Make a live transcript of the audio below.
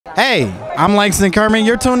Hey, I'm Langston Kerman.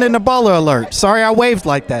 You're tuned in to BallerAlert. Sorry I waved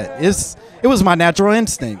like that. It was my natural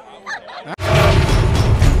instinct.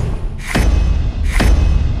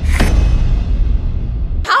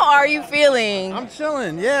 How are you feeling? I'm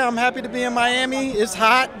chilling. Yeah, I'm happy to be in Miami. It's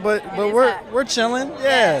hot, but we're chilling.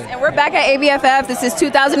 Yeah. And we're back at ABFF. This is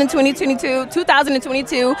 2022. Yeah,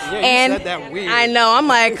 and you said that weird. I know. I'm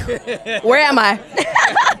like, where am I?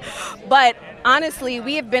 But honestly,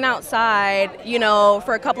 we have been outside,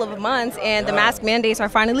 for a couple of months, and the mask mandates are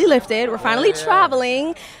finally lifted. We're finally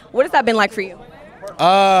traveling. What has that been like for you?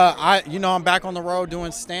 I'm back on the road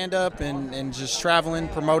doing stand-up and just traveling,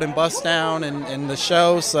 promoting Bust Down and the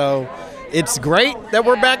show. So it's great that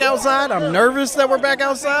we're back outside. I'm nervous that we're back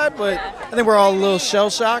outside, but I think we're all a little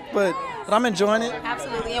shell-shocked, but I'm enjoying it.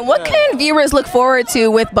 Absolutely. And what can viewers look forward to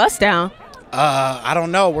with Bust Down? I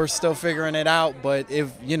don't know. We're still figuring it out. But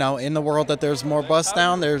if, in the world that there's more Bust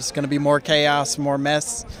Down, there's going to be more chaos, more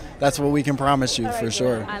mess. That's what we can promise you for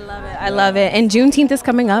sure. I love it. I love it. And Juneteenth is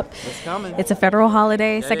coming up. It's coming. It's a federal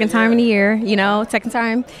holiday, second time in a year, second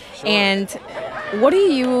time. Sure. And what are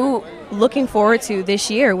you looking forward to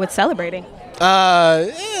this year with celebrating?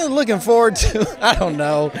 Looking forward to, I don't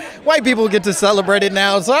know. White people get to celebrate it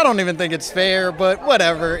now, so I don't even think it's fair, but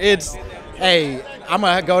whatever. Hey, I'm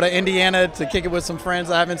going to go to Indiana to kick it with some friends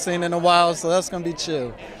I haven't seen in a while, so that's going to be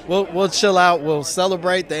chill. We'll chill out. We'll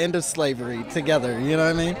celebrate the end of slavery together. You know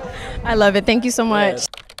what I mean? I love it. Thank you so much.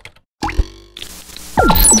 Yeah.